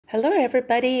Hello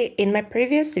everybody! In my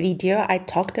previous video I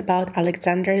talked about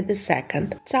Alexander II.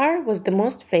 Tsar was the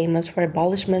most famous for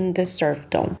abolishment of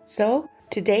serfdom. So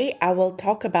today I will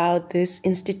talk about this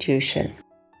institution.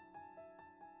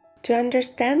 To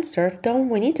understand serfdom,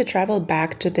 we need to travel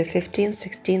back to the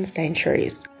 15th-16th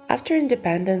centuries. After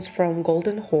independence from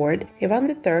Golden Horde, Ivan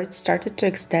III started to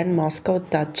extend Moscow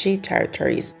duchy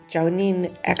territories,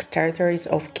 joining ex-territories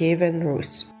of Kiev and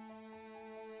Rus.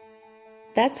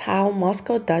 That's how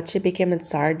Moscow Duchy became a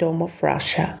Tsardom of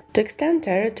Russia. To extend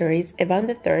territories, Ivan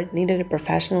III needed a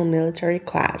professional military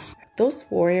class. Those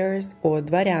warriors, or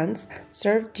dvaryans,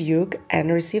 served duke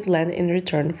and received land in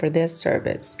return for their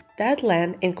service. That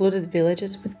land included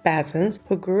villages with peasants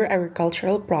who grew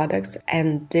agricultural products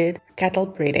and did cattle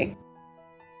breeding.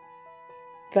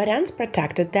 Dvaryans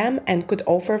protected them and could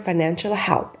offer financial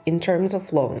help in terms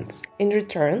of loans. In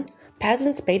return,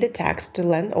 peasants paid a tax to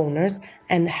landowners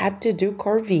and had to do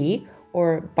corvée,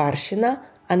 or barshina,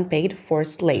 unpaid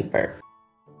forced labor.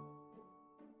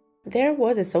 There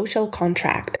was a social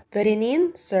contract.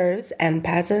 Dvaryanin serves and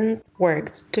peasant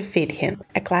works to feed him,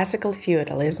 a classical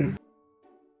feudalism.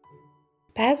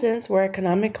 Peasants were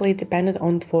economically dependent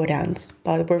on dvoryans,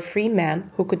 but were free men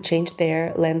who could change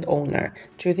their landowner,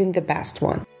 choosing the best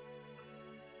one.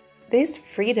 This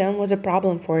freedom was a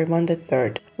problem for Ivan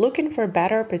III. Looking for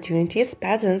better opportunities,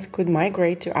 peasants could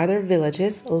migrate to other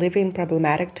villages, living in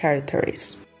problematic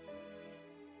territories.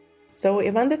 So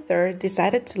Ivan III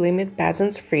decided to limit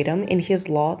peasants' freedom in his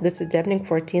law, the Sudebnik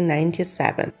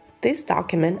 1497. This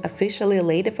document officially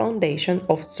laid the foundation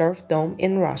of serfdom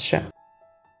in Russia.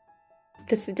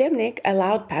 The Sudebnik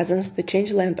allowed peasants to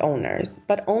change landowners,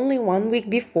 but only 1 week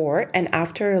before and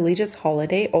after a religious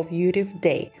holiday of Yuriv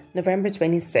Day, November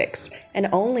 26, and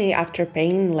only after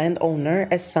paying landowner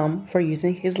a sum for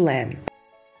using his land.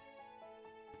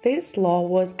 This law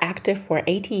was active for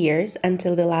 80 years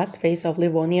until the last phase of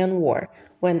Livonian War,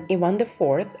 when Ivan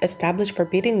IV established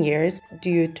forbidden years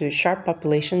due to sharp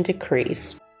population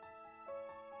decrease.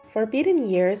 Forbidden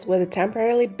years was a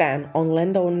temporary ban on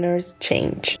landowners'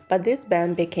 change, but this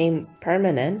ban became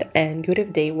permanent and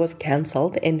Yuriv Day was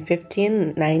cancelled in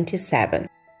 1597.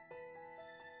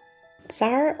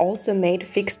 Tsar also made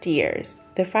fixed years,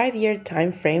 the 5-year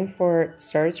time frame for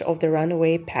search of the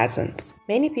runaway peasants.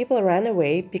 Many people ran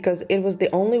away because it was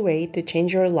the only way to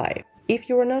change your life. If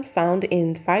you were not found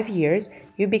in 5 years,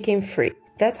 you became free.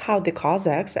 That's how the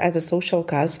Cossacks as a social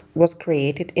caste was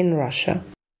created in Russia.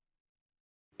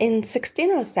 In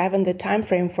 1607, the time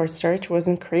frame for search was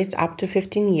increased up to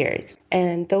 15 years,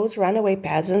 and those runaway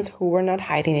peasants who were not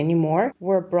hiding anymore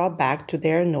were brought back to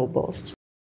their nobles.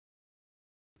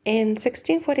 In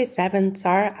 1647,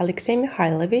 Tsar Alexei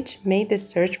Mikhailovich made the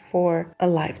search for a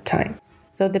lifetime,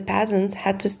 so the peasants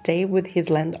had to stay with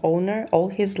his landowner all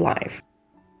his life.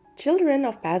 Children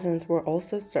of peasants were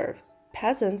also serfs.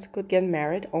 Peasants could get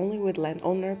married only with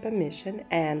landowner permission,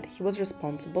 and he was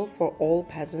responsible for all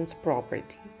peasants'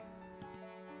 property.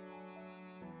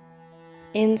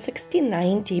 In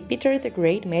 1690, Peter the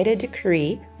Great made a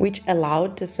decree which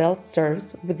allowed to sell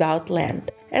serfs without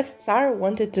land. As Tsar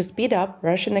wanted to speed up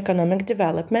Russian economic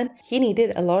development, he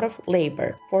needed a lot of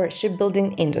labor for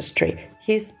shipbuilding industry,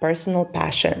 his personal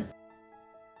passion.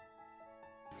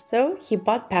 So he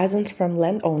bought peasants from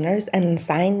landowners and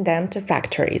assigned them to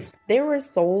factories. They were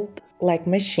sold like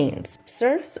machines.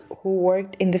 Serfs who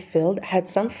worked in the field had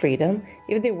some freedom.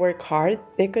 If they worked hard,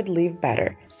 they could live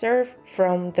better. Serf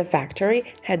from the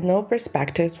factory had no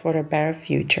perspectives for a better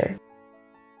future.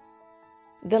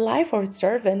 The life of a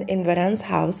servant in Dvaryan's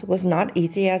house was not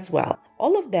easy as well.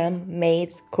 All of them,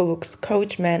 maids, cooks,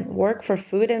 coachmen, worked for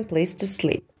food and place to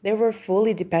sleep. They were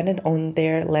fully dependent on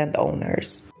their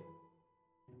landowners.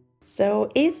 So,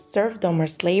 is serfdom or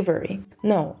slavery?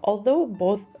 No, although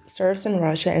both serfs in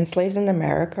Russia and slaves in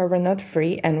America were not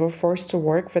free and were forced to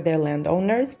work for their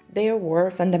landowners, there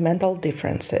were fundamental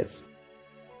differences.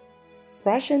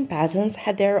 Russian peasants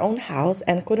had their own house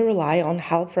and could rely on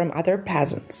help from other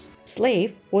peasants.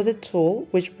 Slave was a tool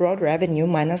which brought revenue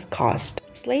minus cost.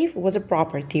 Slave was a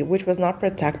property which was not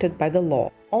protected by the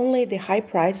law. Only the high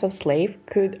price of slave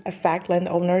could affect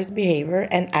landowners' behavior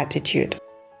and attitude.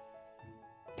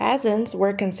 Peasants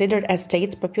were considered as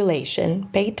state's population,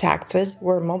 paid taxes,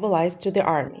 were mobilized to the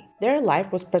army. Their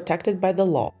life was protected by the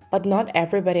law, but not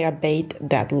everybody obeyed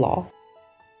that law.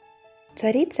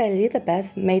 Tsaritsa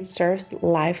Elizabeth made serfs'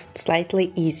 life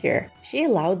slightly easier. She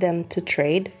allowed them to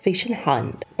trade, fish and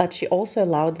hunt, but she also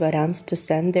allowed dvaryans to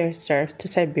send their serfs to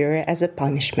Siberia as a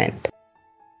punishment.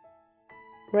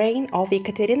 Reign of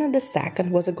Ekaterina II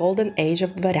was a golden age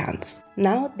of dvorans.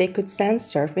 Now they could send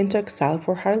serfs into exile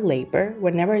for hard labor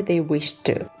whenever they wished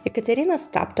to. Ekaterina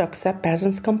stopped to accept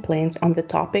peasants' complaints on the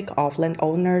topic of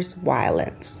landowners'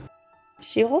 violence.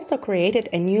 She also created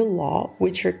a new law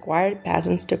which required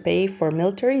peasants to pay for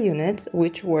military units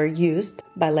which were used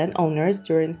by landowners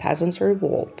during peasants'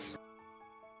 revolts.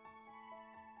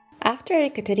 After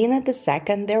Ekaterina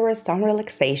II, there were some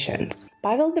relaxations.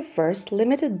 Pavel I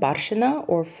limited barshina,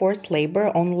 or forced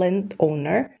labor, on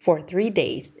landowner for 3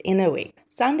 days in a week.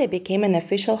 Sunday became an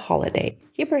official holiday.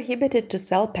 He prohibited to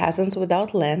sell peasants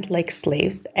without land like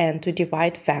slaves and to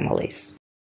divide families.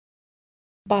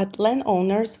 But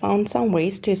landowners found some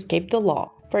ways to escape the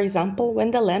law. For example,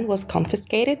 when the land was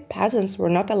confiscated, peasants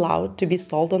were not allowed to be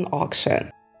sold on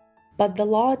auction. But the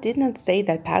law did not say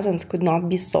that peasants could not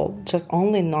be sold, just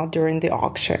only not during the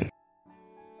auction.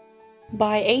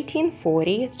 By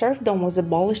 1840, serfdom was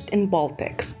abolished in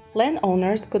Baltics.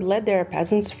 Landowners could let their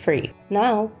peasants free.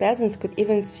 Now, peasants could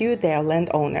even sue their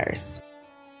landowners.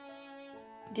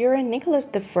 During Nicholas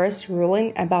I's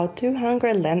ruling, about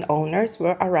 200 landowners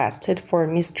were arrested for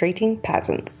mistreating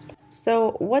peasants.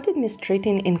 So, what did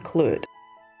mistreating include?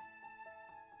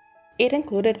 It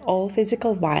included all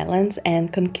physical violence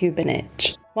and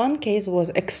concubinage. One case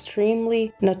was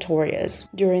extremely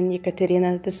notorious during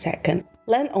Ekaterina II.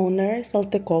 Landowner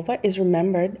Saltykova is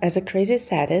remembered as a crazy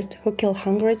sadist who killed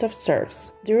hundreds of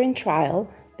serfs. During trial,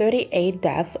 38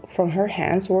 deaths from her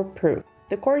hands were proved.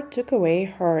 The court took away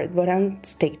her dvoran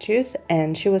statues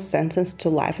and she was sentenced to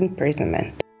life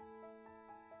imprisonment.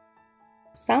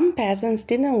 Some peasants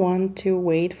didn't want to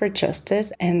wait for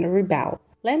justice and rebelled.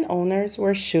 Landowners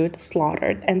were shot,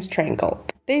 slaughtered, and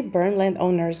strangled. They burned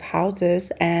landowners'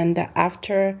 houses and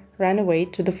after ran away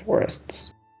to the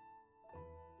forests.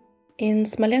 In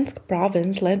Smolensk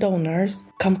province,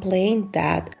 landowners complained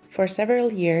that for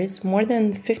several years more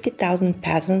than 50,000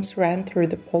 peasants ran through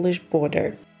the Polish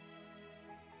border.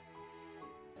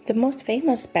 The most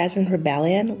famous peasant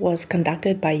rebellion was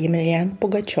conducted by Emelian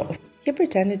Pugachev. He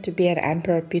pretended to be an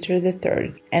Emperor Peter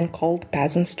III and called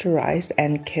peasants to rise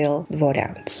and kill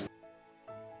dvorans.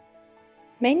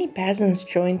 Many peasants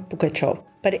joined Pugachev,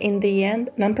 but in the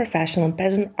end, non-professional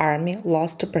peasant army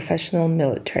lost to professional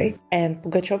military, and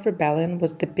Pugachev rebellion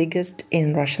was the biggest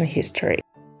in Russian history.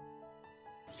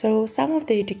 So some of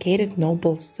the educated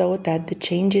nobles saw that the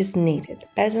change is needed.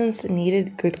 Peasants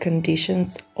needed good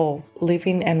conditions of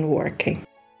living and working.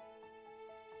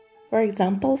 For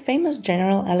example, famous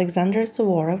General Alexander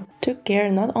Suvorov took care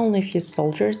not only of his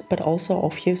soldiers but also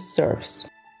of his serfs.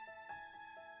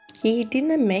 He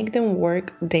didn't make them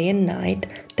work day and night.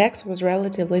 Tax was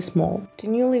relatively small. To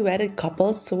newly wedded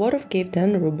couples, Suvorov gave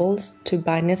 10 rubles to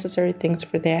buy necessary things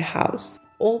for their house.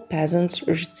 All peasants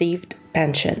received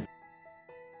pension.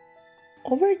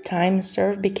 Over time,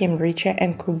 serfs became richer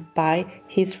and could buy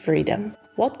his freedom.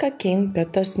 Vodka king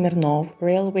Pyotr Smirnov,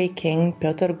 railway king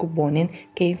Pyotr Gubonin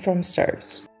came from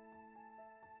serfs.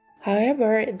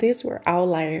 However, these were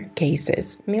outlier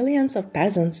cases. Millions of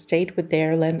peasants stayed with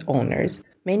their landowners.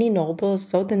 Many nobles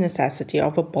saw the necessity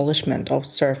of abolishment of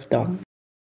serfdom.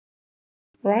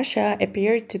 Russia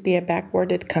appeared to be a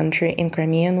backwarded country in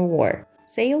Crimean War.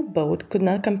 Sailboat could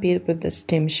not compete with the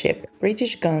steamship.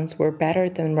 British guns were better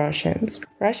than Russians.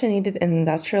 Russia needed an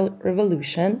industrial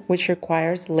revolution, which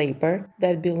requires labor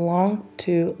that belonged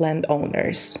to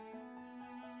landowners.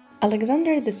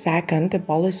 Alexander II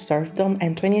abolished serfdom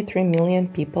and 23 million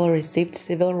people received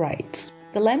civil rights.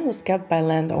 The land was kept by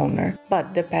landowner,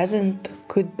 but the peasant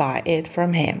could buy it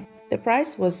from him. The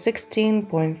price was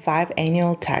 16.5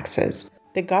 annual taxes.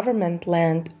 The government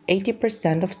lent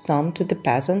 80% of sum to the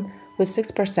peasant with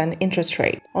 6% interest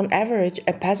rate. On average,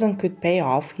 a peasant could pay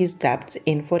off his debts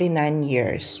in 49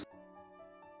 years.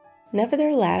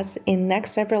 Nevertheless, in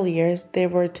next several years, there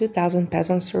were 2,000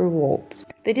 peasants' revolts.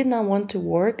 They did not want to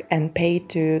work and pay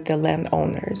to the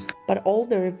landowners, but all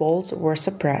the revolts were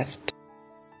suppressed.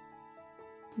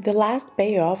 The last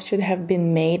payoff should have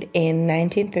been made in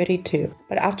 1932,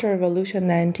 but after Revolution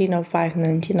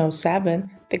 1905-1907,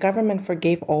 the government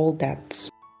forgave all debts.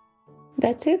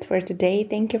 That's it for today.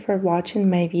 Thank you for watching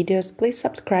my videos. Please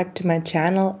subscribe to my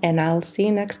channel and I'll see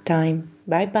you next time.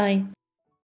 Bye bye.